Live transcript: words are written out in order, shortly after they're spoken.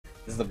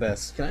is the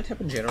best. Can I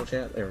type in general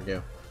chat? There we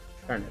go.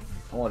 Darn it.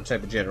 I want to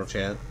type in general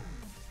chat.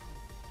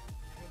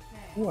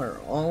 Who are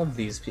all of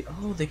these people?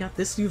 Oh, they got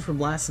this dude from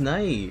last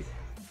night.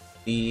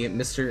 The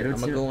Mr. I'm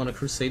gonna go on a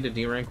crusade to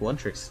D-rank 1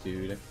 tricks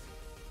dude.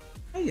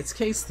 Hey, it's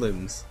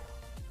K-Slims.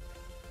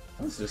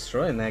 I was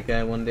destroying that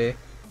guy one day.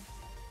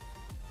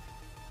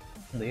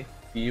 If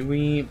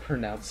you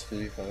pronounce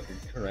Philly voted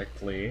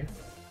correctly.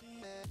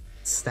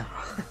 Stop.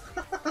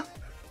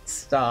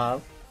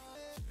 Stop.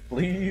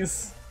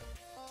 Please.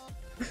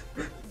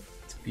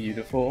 It's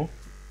beautiful.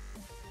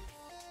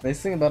 Nice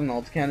thing about an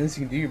alt account is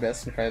you can do your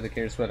best and try other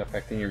characters without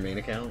affecting your main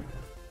account.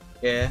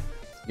 Yeah.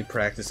 You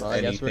practice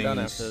anything. I guess we're done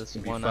after this.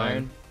 One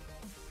iron.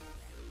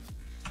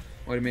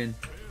 What do you mean?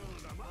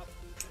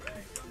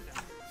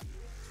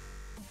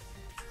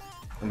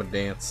 I'm gonna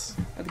dance.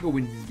 I have to go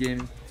win this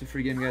game. It's a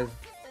free game, guys.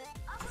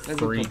 Let's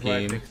Free go top right,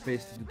 game. make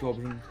space to the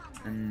Torbjorn,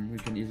 and we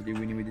can easily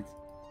win with it.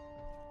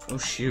 Oh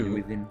shoot.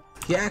 With him.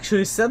 He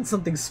actually said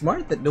something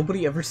smart that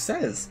nobody ever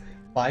says.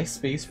 Buy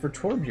space for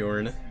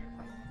Torbjorn.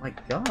 My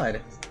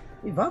god.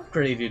 We've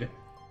upgraded.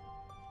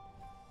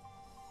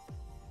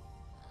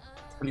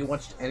 Have you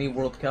watched any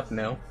World Cup?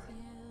 No.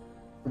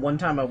 The one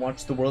time I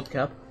watched the World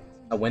Cup,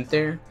 I went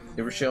there,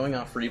 they were showing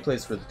off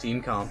replays for the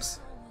team comps.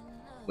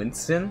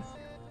 Winston,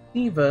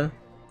 Eva,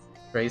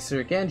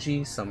 Tracer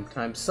Genji,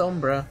 sometimes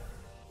Sombra,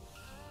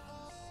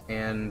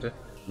 and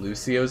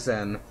Lucio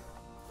Zen.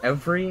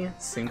 Every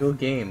single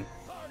game.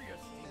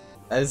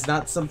 That is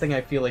not something I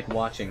feel like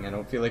watching. I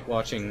don't feel like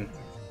watching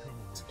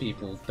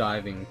people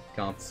diving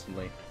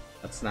constantly.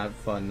 That's not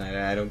fun.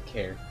 I don't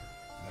care.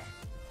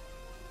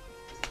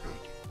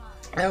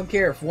 I don't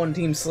care if one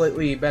team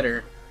slightly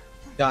better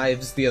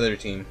dives the other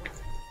team.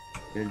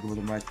 I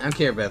don't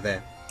care about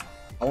that.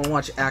 I want to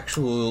watch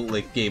actual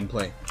like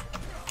gameplay.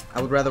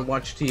 I would rather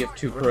watch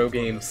TF2 pro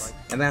games,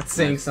 and that's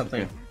saying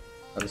something.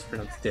 That is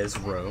pronounced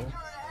Desro.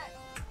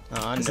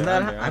 Under, Isn't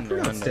that under, I under,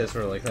 pronounced under.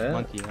 Desro like that?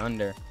 Monkey,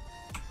 under.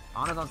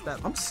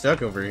 I'm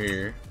stuck over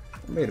here.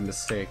 I made a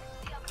mistake.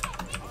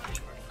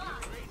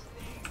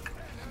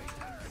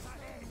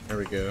 There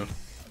we go.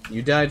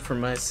 You died for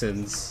my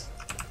sins.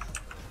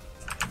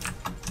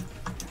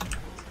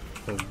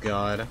 Oh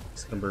god,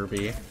 it's gonna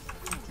burpee.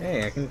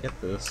 Hey, I can get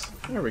this.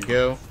 There we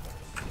go.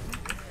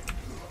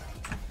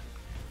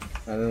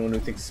 I'm the one who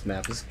thinks this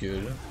map is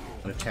good.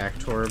 An attack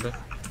Torb.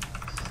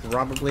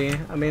 Probably.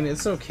 I mean,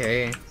 it's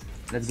okay.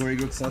 Let's go,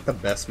 Rigo. It's not the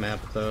best map,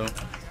 though.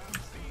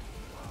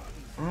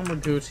 I'm gonna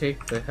go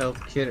take the health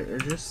kit, or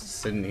just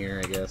sitting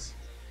here, I guess.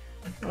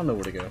 I don't know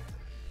where to go.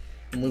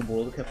 Only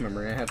World Cup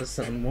memory I have is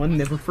 7-1,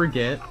 never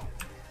forget.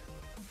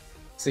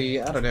 See,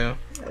 I don't know.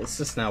 It's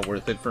just not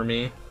worth it for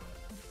me.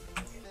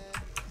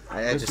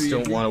 I just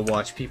don't want to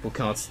watch people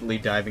constantly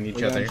diving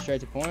each other. Going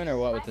straight to point or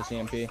what with the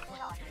CMP?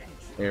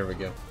 There we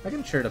go. I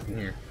can shirt up in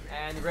here.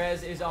 And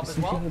Rez is up as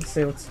Some well. people would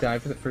say let's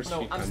dive for the first No,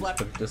 few times, unslept.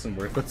 but it doesn't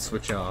work. Let's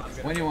switch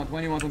off. When you want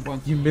on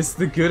point. You missed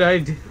the good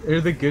idea,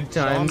 or the good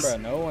times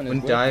Sombra, no one is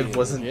when with dive you.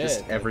 wasn't Legit,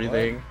 just like,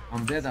 everything.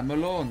 I'm dead, I'm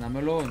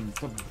alone.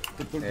 Stop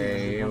talking.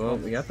 Hey, well,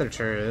 we got their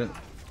turret.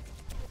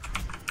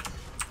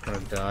 Gonna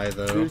die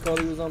though. Dude thought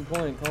he was on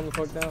point. Calm the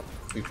fuck down.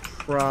 We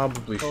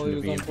probably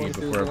shouldn't have was on EMP'd point,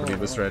 he was before everybody alone.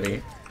 was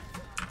ready.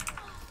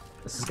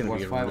 This is gonna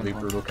be a Five really on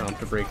one. brutal comp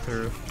to break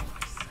through.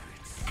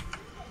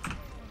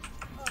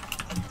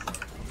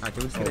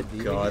 Oh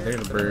god, they're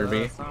gonna burn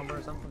me.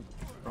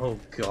 Oh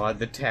god,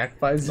 the tac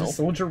buys a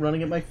soldier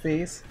running at my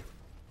face.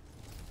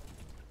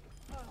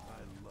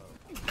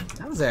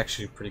 That was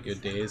actually pretty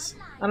good days.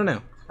 I don't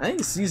know. I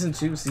think Season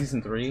 2,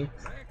 Season 3,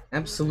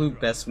 absolute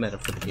best meta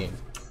for the game.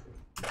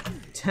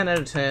 10 out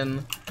of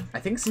 10. I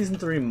think Season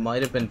 3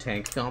 might have been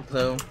tank comp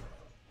though.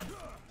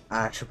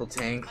 Triple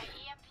tank.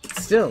 But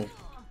still,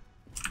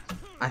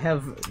 I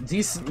have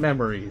decent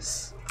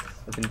memories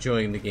of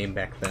enjoying the game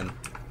back then.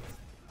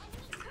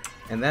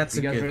 And that's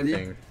a You guys good ready?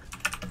 thing.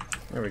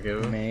 There we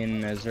go. I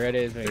mean, as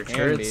ready as we Their can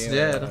turret's be.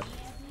 dead. With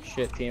a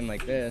shit team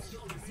like this.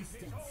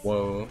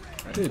 Whoa.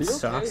 Are Dude, you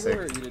it's okay? toxic.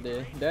 Where are you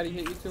today? Daddy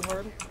hit you too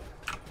hard?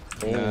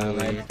 My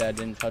Holy. dad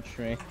didn't touch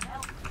me.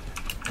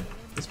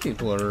 These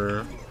people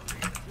are...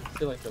 I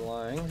feel like you're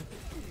lying.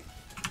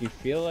 You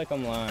feel like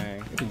I'm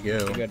lying. There you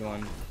It's go. a good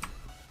one.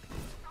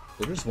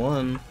 There's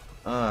one.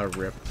 Ah,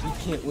 rip. You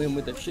can't win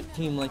with a shit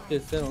team like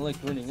this. I don't like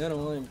winning. I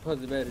don't like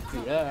positive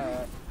attitude.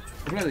 Ah.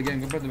 Go play the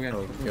game.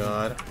 Oh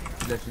god.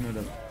 Let you know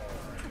that.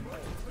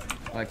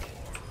 Like,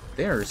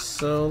 They are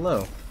so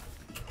low.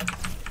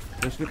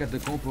 just look at the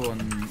compo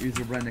and use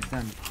your brand next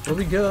time. Where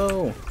we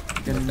go?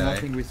 Get Die.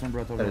 nothing with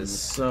Sombra That is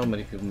so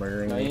many people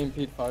murdering I me.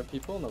 EMP'd 5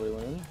 people. Nobody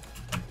wins.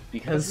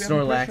 Because we have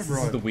no Snorlax, pressure, this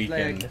bro. is the Like,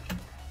 weekend.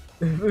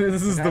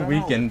 This is I the don't know.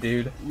 weekend,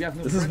 dude. We have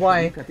no This is pressure,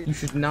 why look at it. you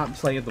should not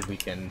play at the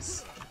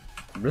weekends.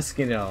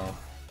 Risking it all.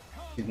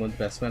 Season 1's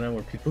best meta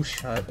where people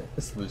shot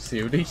this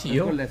Lucio to Let's go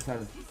heal. left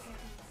side.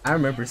 I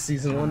remember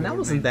Season 1, that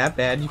wasn't that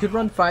bad. You could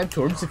run 5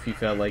 Torbs if you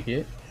felt like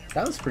it.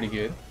 That was pretty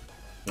good.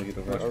 Look at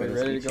the Are we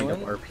ready to go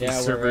in? RP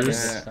Yeah, we're ready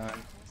servers. this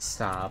time.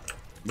 Stop.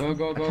 Go,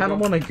 I kind of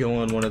want to go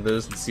on one of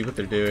those and see what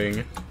they're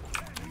doing.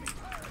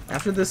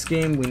 After this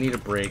game, we need a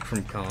break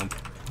from comp.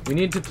 We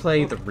need to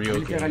play the real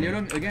Military game.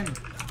 alone again.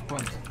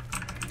 Point.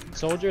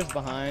 Soldier's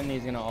behind.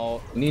 He's gonna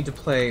ult. We need to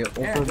play Yeah, just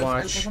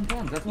Overwatch some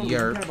points. That's all we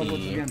care about once ERP.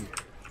 again.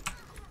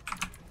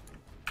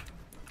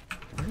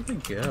 Where did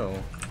we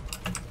go?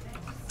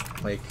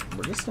 Like,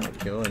 we're just not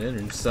going in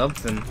or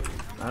something.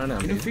 I don't know.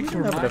 Can you Maybe we fix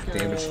don't your have enough mic,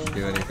 damage to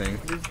do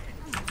anything.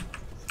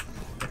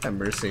 Have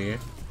mercy.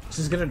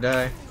 She's gonna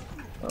die.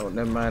 Oh,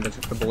 never mind. I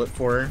took the bullet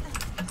for her.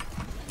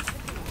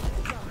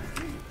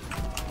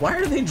 Why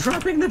are they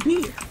dropping the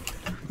beat?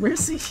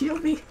 Mercy, heal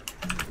me.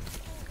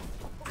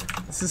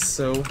 This is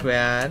so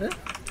bad.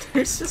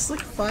 There's just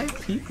like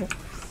 5 people.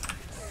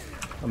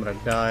 I'm gonna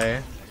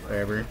die.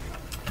 Whatever.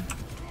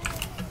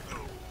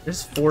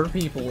 There's 4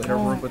 people in a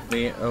room with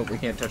me. Oh, we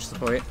can't touch the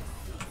point.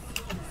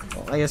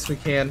 Well, I guess we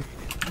can.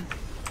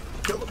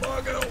 Kill the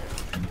Mongo!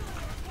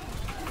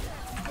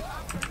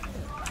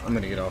 I'm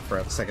gonna get off for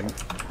a second.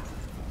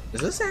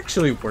 Is this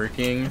actually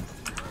working?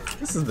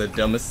 This is the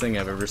dumbest thing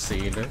I've ever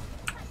seen.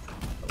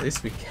 At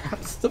least we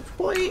capped the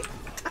point.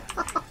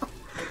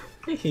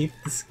 I hate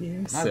this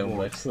game so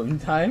much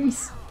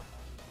sometimes.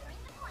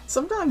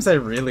 Sometimes I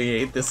really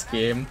hate this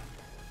game.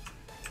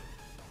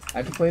 I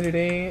have to play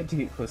today to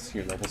get close to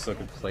your level so I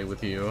can play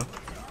with you.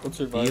 What's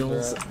your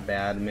Feels vibe?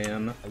 bad,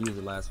 man. I used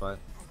it last fight.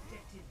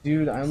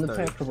 Dude, I only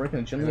play after work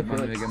and generally feel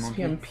like Mega 6 Monkey.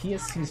 PM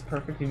PST is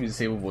perfect if you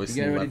disable voice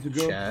You in get the ready left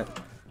to go? chat.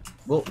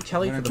 Well,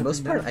 Kelly, for Wanna the jump most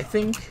in part, there? I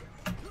think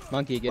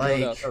Monkey, get like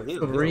healed up. Oh,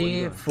 heal, 3,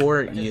 heal.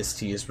 4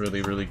 EST is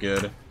really, really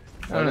good.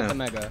 I Start with the don't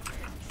know. mega.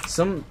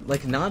 Some,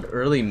 like, not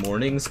early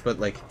mornings, but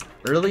like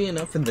early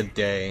enough in the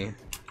day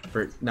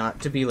for it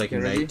not to be like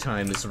Okay, ready?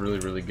 nighttime is really,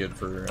 really good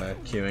for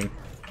queuing.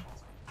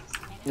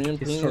 Me and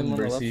He's Ping from him on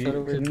the left Mercy. side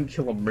over here. Couldn't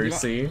kill a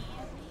Mercy.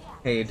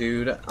 Hey,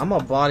 dude, I'm a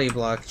body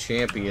block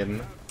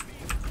champion.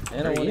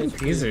 And I Our want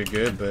EMPs are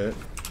good, but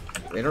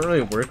they don't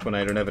really work when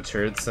I don't have a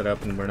turret set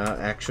up and we're not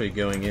actually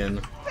going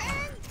in.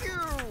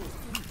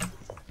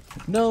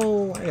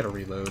 No, I gotta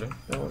reload.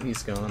 Oh,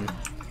 he's gone.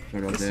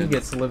 Sorry about Guess he that.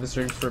 gets to live his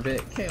surge for a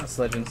bit. Chaos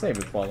Legend, save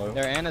and follow.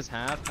 Their Anna's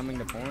half coming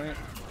to point.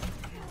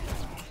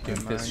 Dude,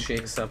 Never this mind.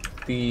 shakes up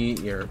the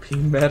ERP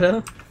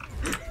meta.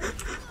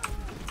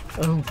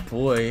 Oh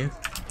boy.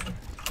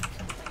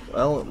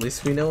 Well, at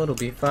least we know it'll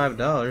be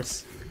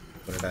 $5.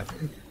 What did I?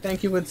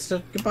 Thank you,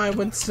 Winston. Goodbye,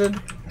 Winston.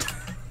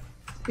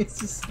 He's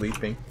just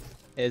sleeping.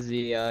 Is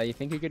he, you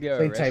think he could go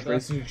Play type Arista?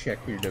 racer to check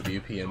your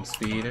WPM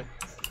speed.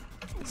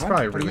 It's What?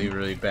 probably What do you really, mean?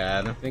 really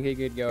bad. Think he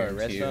could go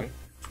Guarantee Arista?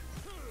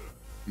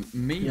 you.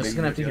 Me? You're just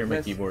gonna have to hear my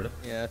Yes. keyboard.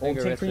 Yeah, I Well, think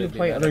take for Arista you would to be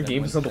play better other than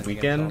games on the Winston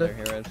against all weekend?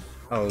 their heroes.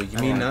 Oh, you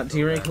mean not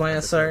D-rank my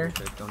SR?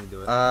 Don't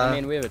do it. I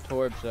mean, we have a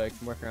Torb, so I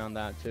can work around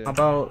that too. How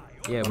about...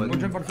 yeah, but Go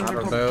jump on I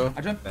don't top. know.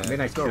 I jump. I mean,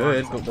 I Let's go,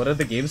 could, Ron. but what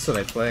other games should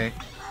I play?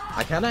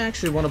 I kinda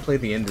actually want to play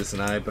the Indus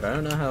and I, but I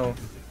don't know how...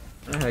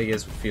 I don't know how you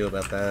guys would feel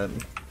about that.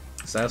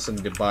 So I also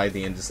need to buy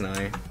the Indus and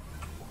I.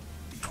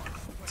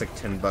 It's like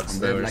 $10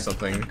 though or Like,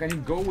 something. Can you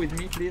go with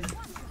me, please?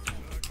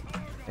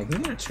 I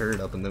can get a turret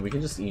up and then we can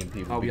just EMP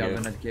Oh, when we we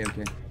have go. an 8k,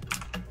 okay.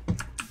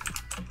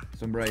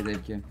 Sombra is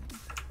 8k. You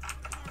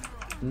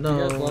guys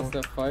No. lost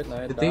that fight and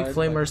I Did died. they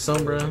flame our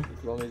Sombra?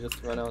 You want me to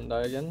just run out and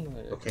die again?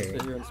 I can Okay.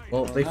 sit here and speak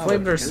Well, on they it.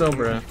 flamed our Can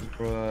Sombra, you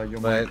for, your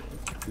but mic to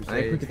I think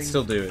say we could things?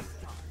 still do it.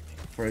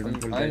 For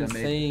example, I'm Dynamite.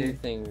 saying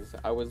things.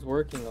 I was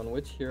working on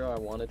which hero I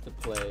wanted to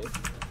play.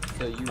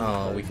 So you.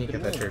 Oh, we can't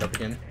get that turret up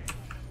again.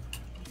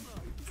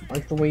 I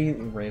like the way it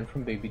ran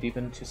from Baby Deep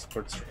into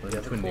sports to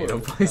a NATO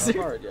visor.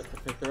 Hard. You have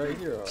to pick the right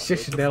hero. Shish,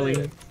 Hate to say Nelly.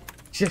 it.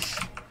 Shish.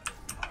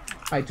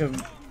 Hi, Tom.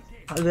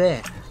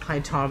 Hi,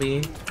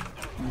 Tommy.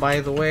 By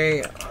the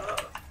way,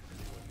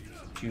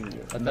 you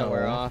Let that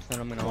wear off, then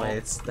I'm gonna Boy,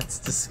 ult. that's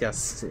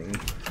disgusting.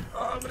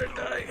 Oh, I'm gonna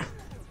die.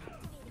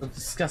 A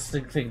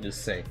disgusting thing to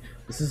say.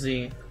 This is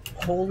a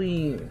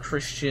holy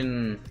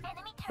Christian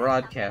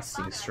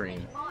broadcasting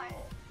stream.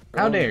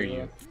 How dare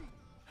you?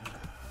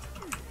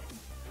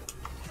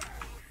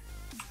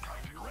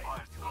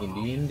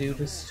 Indian dude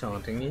is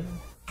taunting you?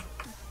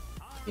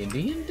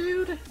 Indian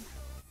dude?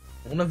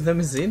 One of them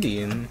is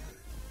Indian.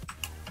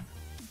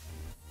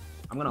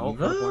 I'm gonna ult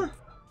for the Eva?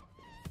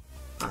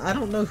 point. I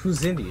don't know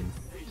who's Indian.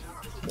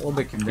 A little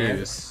bit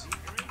confused.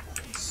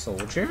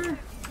 Soldier?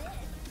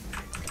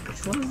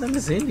 Which one of them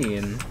is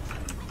Indian?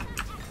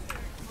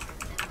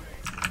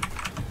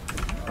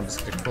 I'm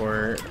just gonna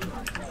core.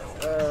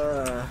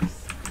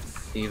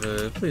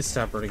 Eva, please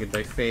stop ruining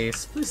my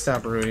face. Please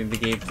stop ruining the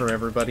game for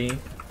everybody.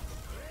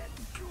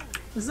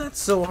 Is that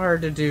so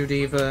hard to do,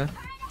 Diva?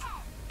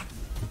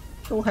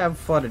 Go have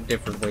fun a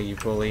different way, you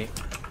bully.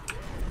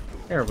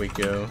 There we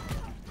go.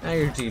 Now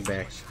you're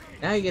teabagged.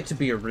 Now you get to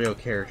be a real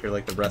character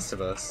like the rest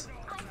of us.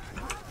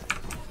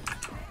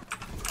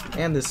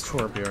 And this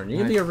Torbjorn. You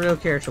can be a real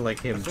character like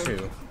him,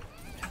 too.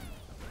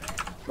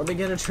 Let me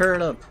get a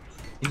turret up.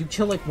 Did you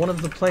kill, like, one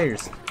of the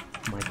players?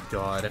 Oh my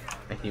god.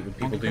 I hate when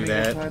people do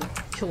that.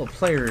 Kill a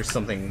player or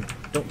something.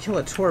 Don't kill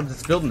a Torb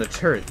that's building a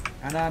turret.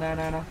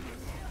 No.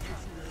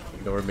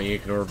 Ignore me,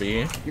 ignore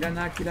me. Kill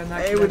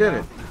Hey, we did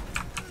it.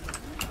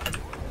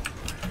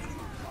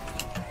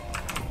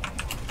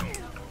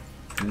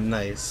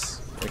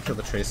 Nice. I killed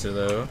the Tracer,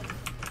 though.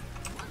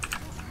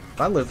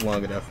 If I live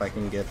long enough, I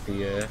can get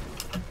the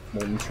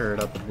molten turret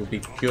up. It will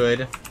be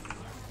good.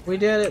 We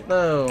did it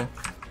though.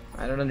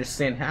 I don't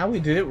understand how we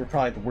did it. We're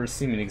probably the worst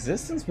team in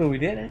existence, but we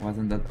did it.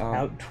 Wasn't that all?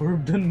 Out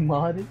Torbjorn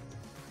modded.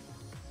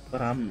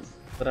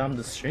 But I'm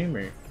the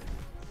streamer. You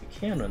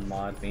can't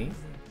unmod me.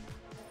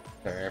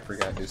 Sorry, I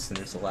forgot no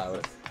sinners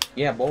allowed.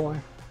 Yeah, boy.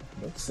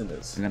 No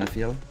sinners. You gonna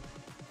feel?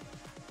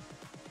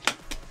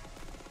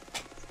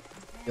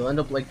 You'll end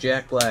up like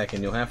Jack Black,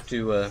 and you'll have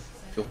to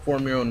you'll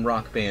form your own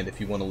rock band if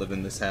you want to live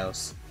in this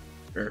house,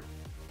 or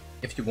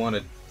if you want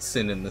to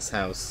sin in this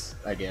house,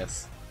 I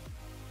guess.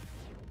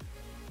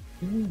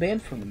 You've been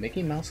banned from the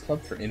Mickey Mouse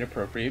Club for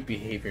inappropriate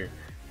behavior.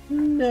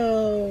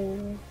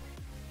 No.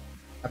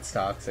 That's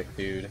toxic,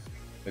 dude.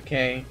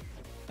 Okay?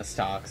 That's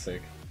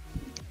toxic.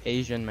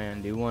 Asian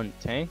man, do you want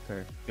tank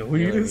or? Go eat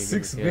a medium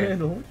 6 kill?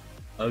 mantle.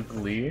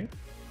 Ugly.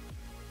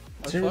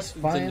 Just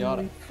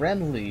finally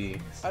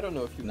friendly. I don't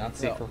know if you Not can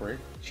safe tell. for work.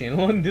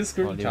 Channel on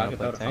Discord Oh, do you talk wanna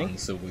play about tank?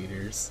 Hansa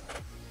Weeders.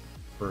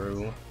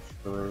 True.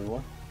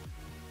 True.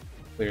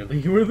 Clearly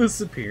you were the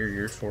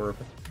superior Torb.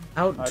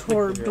 Out I think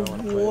Torb the the hero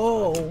wanna play it.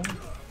 whoa.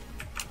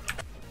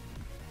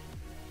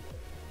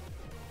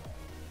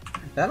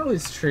 That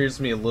always triggers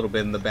me a little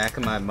bit in the back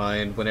of my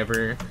mind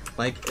whenever,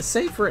 like,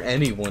 say for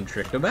any one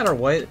trick, no matter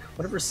what,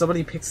 whenever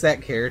somebody picks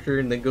that character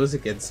and then goes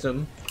against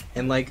them,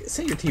 and like,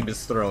 say your team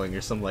is throwing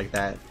or something like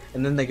that,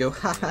 and then they go,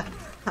 ha ha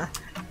ha,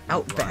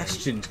 out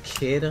Bastioned,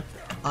 kid.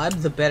 I'm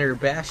the better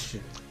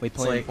Bastion. We It's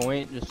playing like,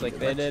 point just like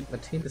they did. my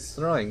team is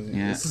throwing.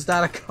 Yeah. This is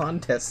not a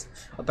contest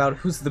about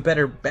who's the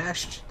better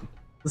Bastion.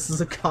 This is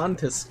a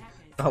contest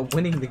about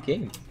winning the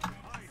game.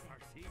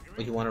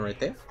 Oh, you want it right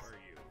there?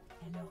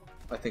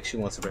 I think she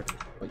wants it right.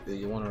 Wait, do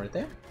you want it right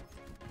there?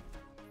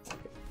 Okay.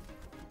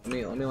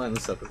 Let me line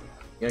this up.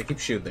 Yeah, keep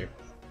shooting there.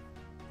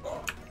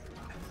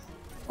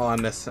 Oh, I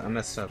messed up.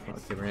 Okay,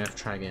 we're gonna have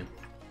to try again.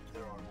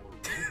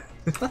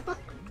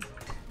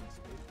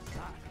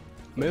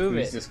 Move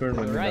Please it. Discord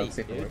when you're Right, not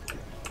safe for dude. work.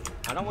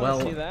 I don't want Well,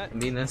 to see that. I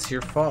mean that's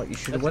your fault. You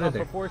should have That's won not it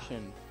there.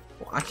 proportion.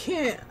 Well, I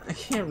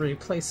can't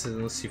replace it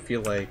unless you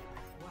feel like,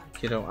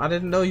 you know, I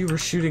didn't know you were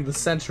shooting the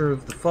center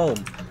of the foam.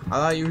 I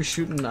thought you were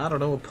shooting, I don't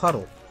know, a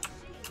puddle.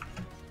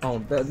 Oh,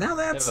 now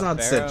that's You have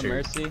not a Pharaoh, center.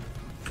 Mercy.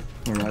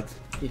 Or what?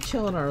 You're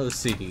killing our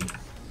OCD.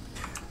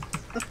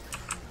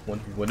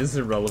 1v1 is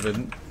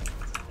irrelevant.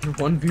 You're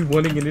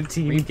 1v1ing in a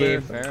team Reaper,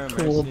 game. Pharaoh,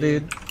 Cool, Mercy.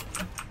 dude.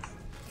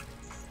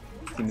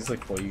 Seems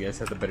like, well, you guys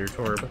had the better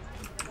Torb.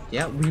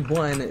 Yeah, we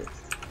won.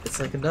 It's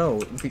like,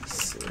 no. My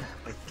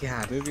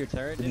god. Move your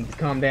turret. dude.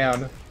 Calm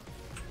down.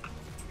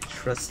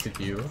 Trusted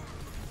you.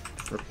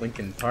 For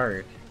Lincoln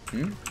Park.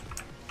 Hmm?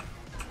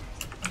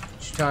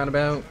 What you talking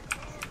about?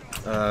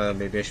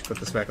 Maybe I should put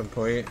this back on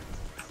point.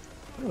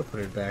 I'm gonna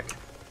put it back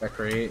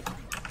right.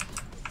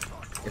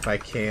 If I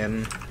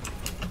can.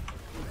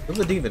 Or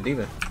the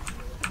diva.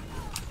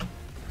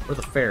 Or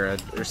the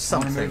Farah, or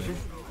something.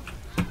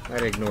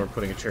 I'd ignore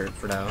putting a turret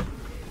for now.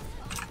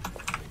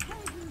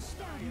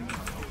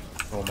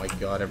 Oh my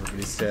god,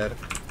 everybody's dead.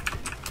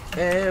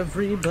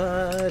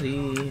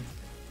 Everybody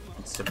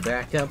needs to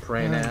back up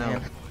right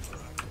now.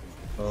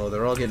 Oh,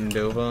 they're all getting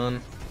dove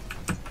on.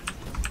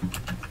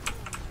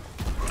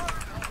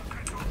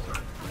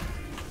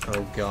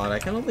 Oh god, I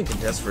can only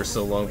contest for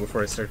so long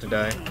before I start to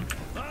die.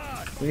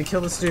 We can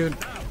kill this dude.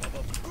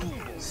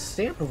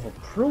 Stamp of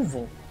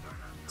approval.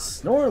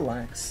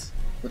 Snorlax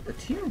with the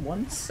tier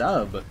 1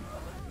 sub.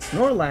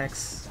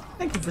 Snorlax,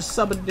 thank you for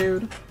subbing,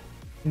 dude.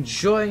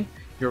 Enjoy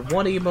your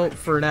one emote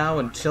for now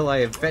until I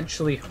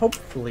eventually,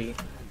 hopefully,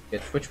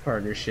 get Twitch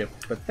partnership.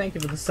 But thank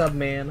you for the sub,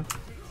 man.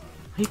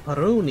 Hey,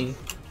 Paroni.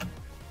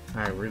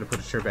 Alright, we're gonna put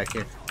a shirt back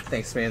here.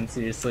 Thanks, man,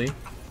 seriously.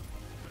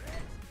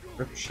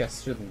 Rip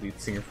Chester, the lead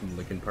singer from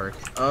Linkin Park.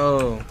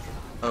 Oh,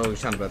 we're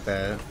talking about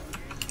that.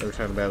 They were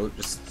talking about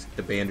just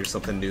the band or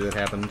something new that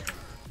happened.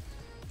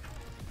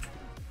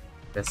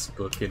 Best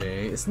book in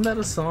A. Isn't that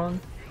a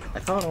song? I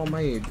thought All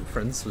My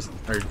Friends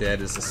Are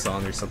Dead is a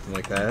song or something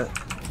like that.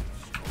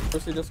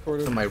 Especially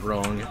Discord. Am I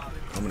wrong?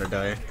 I'm gonna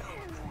die.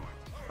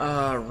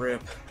 Ah,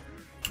 rip.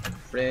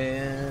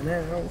 Ran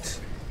out.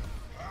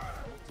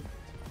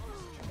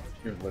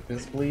 Your lip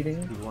is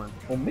bleeding?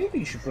 Well, maybe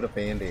you should put a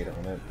band-aid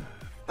on it.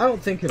 I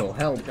don't think it'll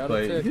help, Got it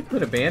but you fixed. could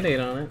put a band-aid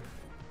on it.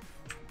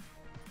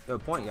 Yo,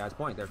 point, guys,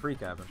 point. They're free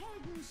capping.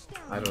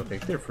 I don't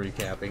think they're free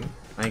capping.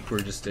 I think we're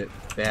just at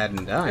bad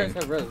and You dying.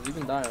 guys have res. You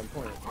can die on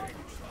point.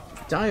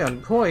 Die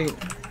on point.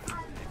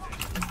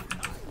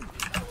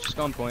 Just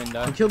go on point and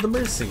I die. killed the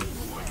Mercy.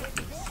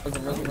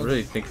 Doesn't I res. don't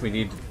really think we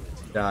need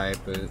to die,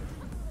 but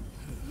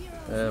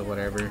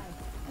whatever.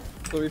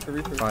 Still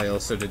Reaper. I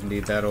also didn't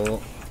need that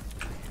ult.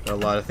 There are a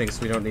lot of things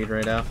we don't need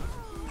right now.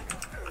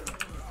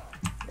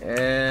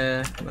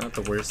 Not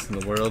the worst in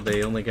the world.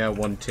 They only got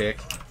one tick.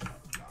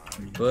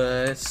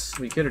 But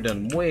we could have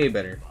done way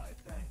better.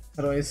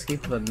 How do I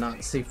escape the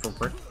not safe for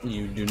work?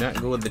 You do not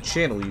go with the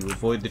channel, you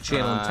avoid the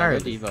channel Go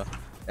entirely. diva.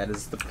 That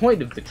is the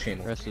point of the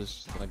channel. Rest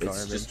is like It's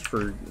garbage. just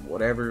for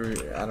whatever,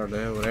 I don't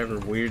know, whatever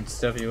weird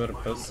stuff you want to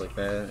post like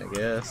that, I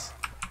guess.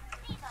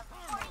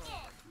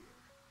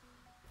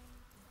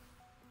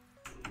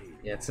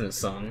 Yeah, it's in a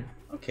song.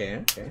 Okay,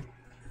 okay.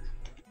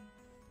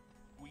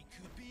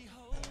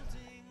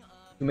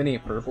 Too many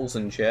purples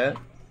in chat?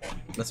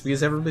 That's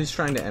because everybody's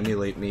trying to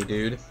emulate me,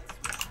 dude.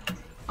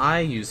 I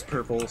use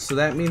purple, so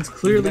that means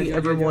clearly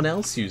everyone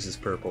else uses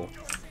purple.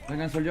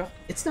 Soldier.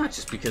 It's not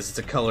just because it's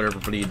a color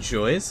everybody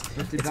enjoys,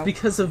 it's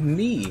because of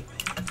me.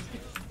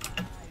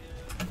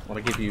 I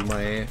want to give you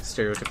my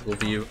stereotypical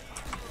view.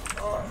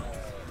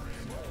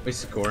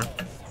 Wasted core.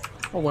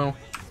 Oh well.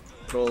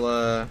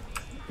 It'll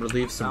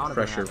relieve some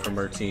pressure from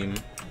our team.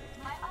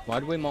 Why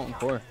do we molten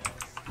core?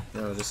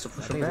 No, just to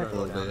push them back a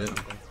little bit.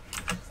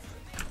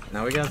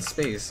 Now we got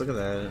space, look at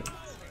that.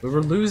 We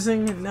were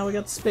losing, now we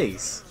got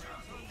space.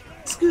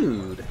 It's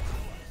good.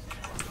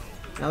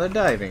 Now they're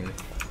diving.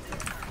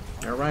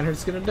 Now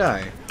Reinhardt's gonna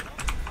die.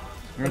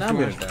 And I'm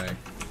gonna die.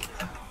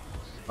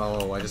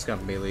 Oh, I just got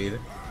meleeed.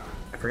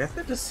 I forgot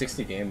that does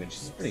 60 damage,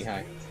 it's pretty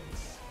high.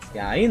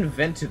 Yeah, I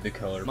invented the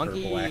color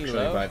purple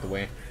actually, by the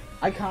way.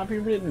 I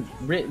copyrighted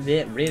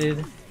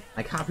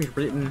I copied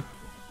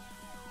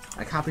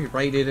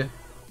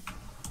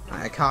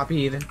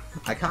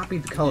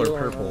the color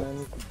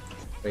purple.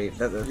 Wait,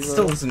 that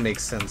still doesn't make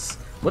sense.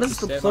 What is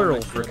the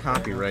plural for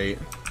copyright?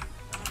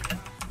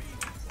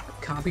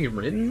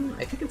 Copywritten?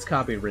 I think it's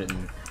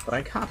copywritten, but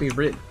I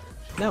copyright.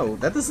 No,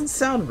 that doesn't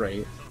sound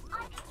right.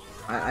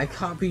 I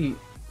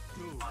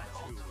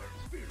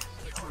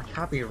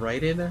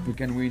copyrighted? We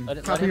can win.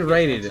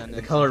 Copyrighted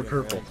the color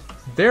purple.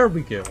 There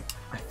we go.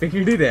 I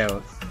figured it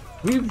out.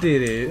 We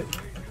did it.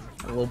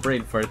 A little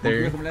brain fart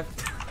there.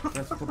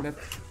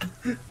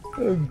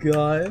 Oh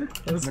god,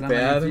 that was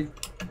bad.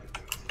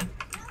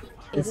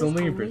 It's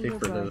only your birthday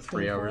for another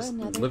 3 hours.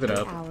 Live it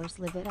up.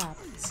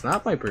 It's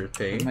not my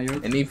birthday,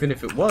 and even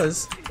if it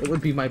was, it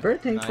would be my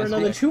birthday for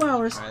another 2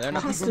 hours.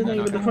 Costing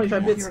even the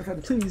 25 bits.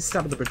 Please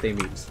stop with the birthday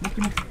memes.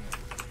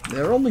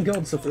 They're only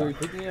going so far.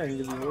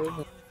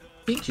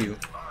 Pikachu.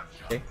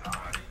 Okay.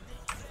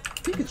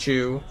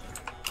 Pikachu.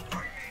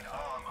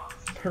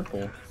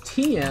 Purple.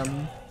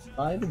 TM.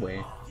 By the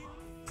way.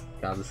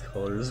 God, this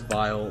color is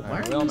vile.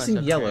 Why are you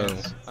using yellow?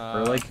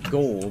 Or like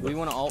gold? We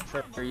want to alt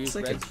for use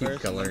It's like a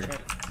cute color.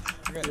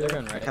 They're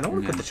going right. I kind of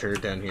want to put the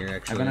turret down here, I'm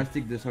actually. gonna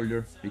stick the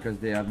soldier because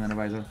they have nano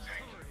visor.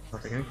 Oh,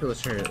 they're gonna kill the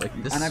turret.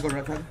 Like this. And I got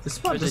rattled. This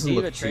spot doesn't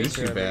look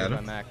too bad.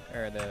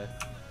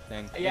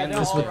 Yeah,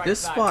 Just with this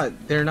spot,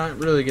 they're not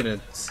really gonna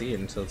see it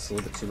until it's a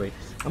little bit too late.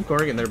 I'm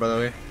Corrigan there, by the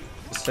way.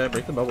 Just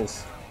break the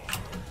bubbles.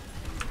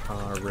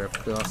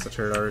 Rip. We lost the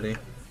turret already.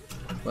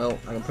 Well,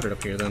 I can put it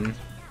up here then.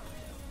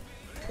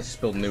 Let's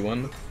just build a new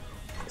one.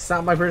 It's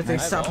not my birthday.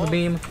 Stop the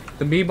beam.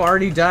 The beam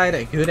already died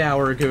a good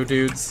hour ago,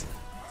 dudes.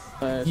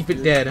 Keep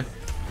it dead.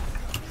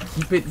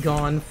 Keep it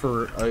gone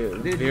for a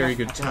very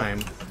good time.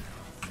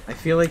 I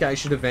feel like I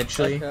should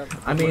eventually.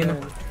 I mean,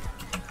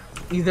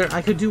 either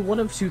I could do one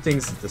of two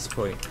things at this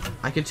point.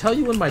 I could tell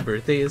you when my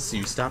birthday is, so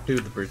you stop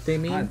doing the birthday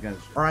meme,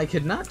 or I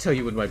could not tell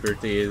you when my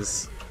birthday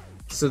is,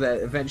 so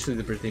that eventually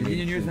the birthday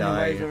meme can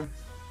die,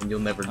 and you'll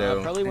never know.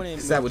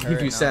 Because that would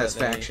give you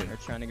satisfaction.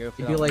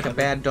 You'd be like a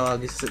bad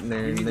dog sitting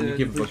there, and then you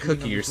give him a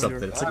cookie or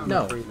something. It's like,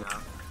 no.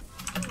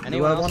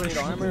 Do I want to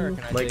treat you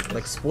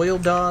like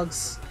spoiled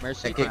dogs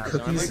that get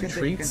cookies and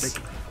treats,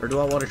 or do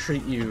I want to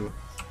treat you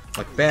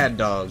like bad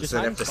dogs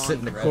that have to sit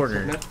in the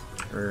corner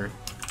or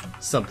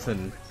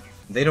something?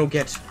 They don't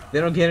get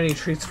any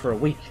treats for a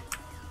week.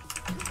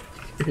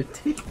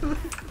 If you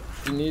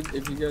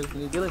guys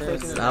need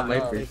It's not my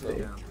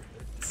birthday.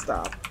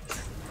 Stop.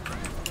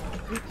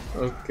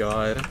 Oh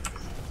god.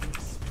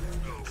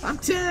 I'm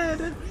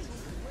dead!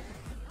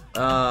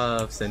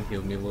 Sen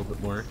healed me a little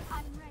bit more.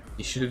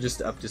 You should have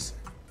just upped his...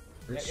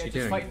 What is she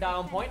doing? Fighting down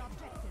on point.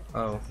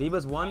 Oh.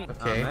 Viva's one.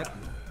 Okay.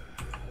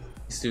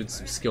 He's doing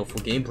some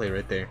skillful gameplay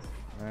right there.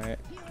 Alright.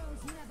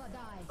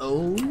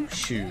 Oh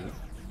shoot.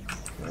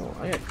 Well,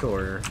 I got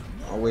core.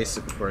 I'll waste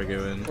it before I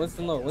go in.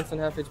 Winston low, Winston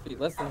half HP,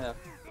 less than half.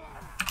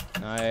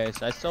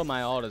 Nice. I stole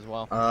my alt as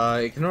well.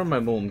 Ignore my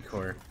molten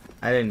core.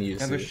 I didn't use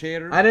Have a it.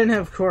 shader? I didn't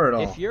have core at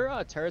all. If your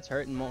turret's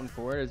hurt in molten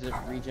core, does it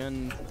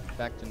regen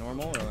back to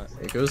normal or what?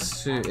 It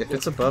goes to, if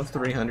it's above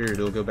 300,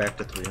 it'll go back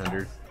to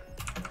 300.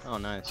 Oh,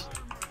 nice.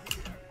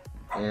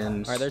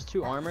 And Alright, there's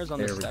 2 armors on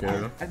the there we step.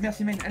 go.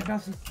 Merci, man.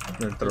 Merci. I'm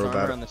gonna throw There's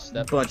armor about on the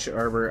step. a bunch of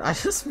armor. I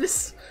just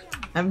missed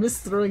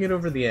throwing it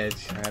over the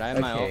edge. Alright, I have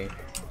my Okay. ult.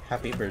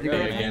 Happy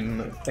birthday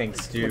again.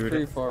 Thanks, dude.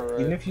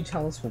 Even if you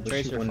tell us we'll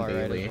wish you Tracer one far right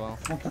daily, as well.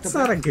 that's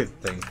not a good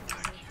thing.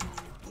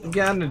 We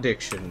got an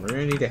addiction. We're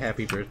gonna need a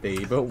happy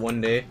birthday, but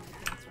one day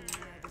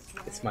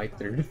it's my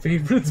third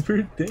favorite's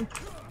birthday.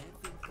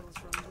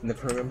 In the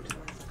program.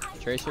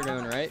 Tracer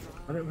going right.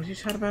 What did you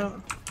chat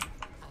about?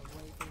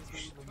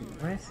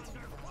 What?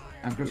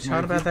 I'm You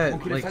talking about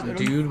that like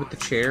dude with the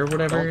chair,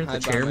 whatever, the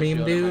chair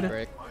meme dude?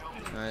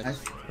 Nice.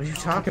 What are you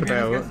talking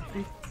about?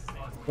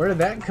 Where did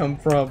that come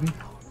from?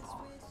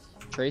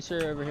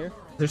 Tracer over here.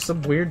 There's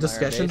some weird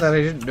discussion that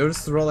I didn't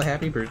notice through all the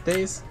happy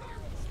birthdays.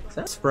 Is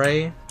that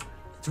spray?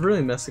 It's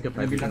really messing up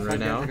my vision right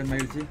now.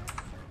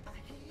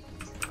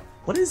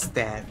 What is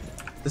that?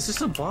 This is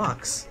a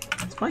box.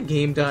 Is my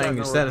game dying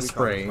or is that a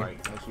spray?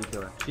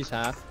 She's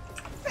half.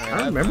 Alright, I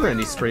don't remember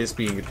any sprays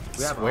being We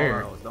have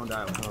square. all don't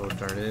die. Oh,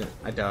 darn it.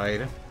 I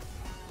died.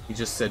 He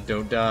just said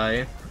don't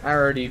die. I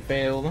already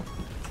failed.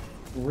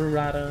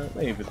 Rurata.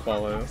 Let me even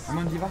follow. I'm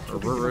on Diva. Or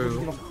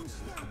Ruru.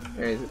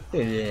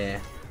 Yeah.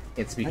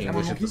 Can't speak I'm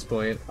English on at this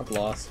point. I've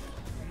lost.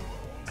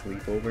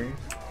 Sleepover.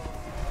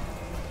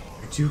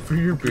 Do for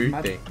your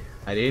birthday.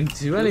 I didn't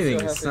do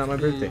anything. It's not my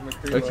birthday.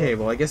 Okay,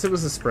 well I guess it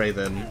was a spray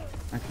then.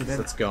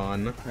 So it's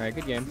gone. Alright,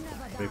 good game.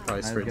 We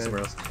probably sprayed good.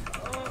 somewhere else.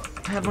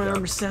 I have my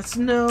armor stats.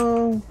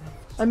 No!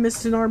 I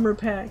missed an armor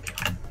pack.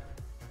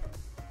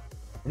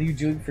 What are you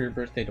doing for your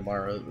birthday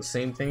tomorrow? The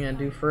same thing I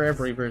do for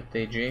every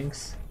birthday,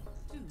 Jinx.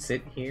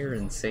 Sit here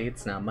and say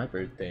it's not my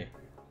birthday.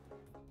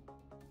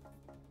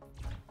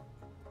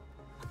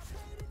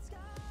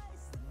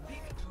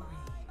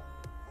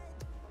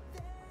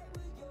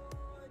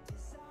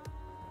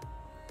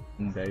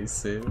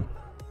 Nice.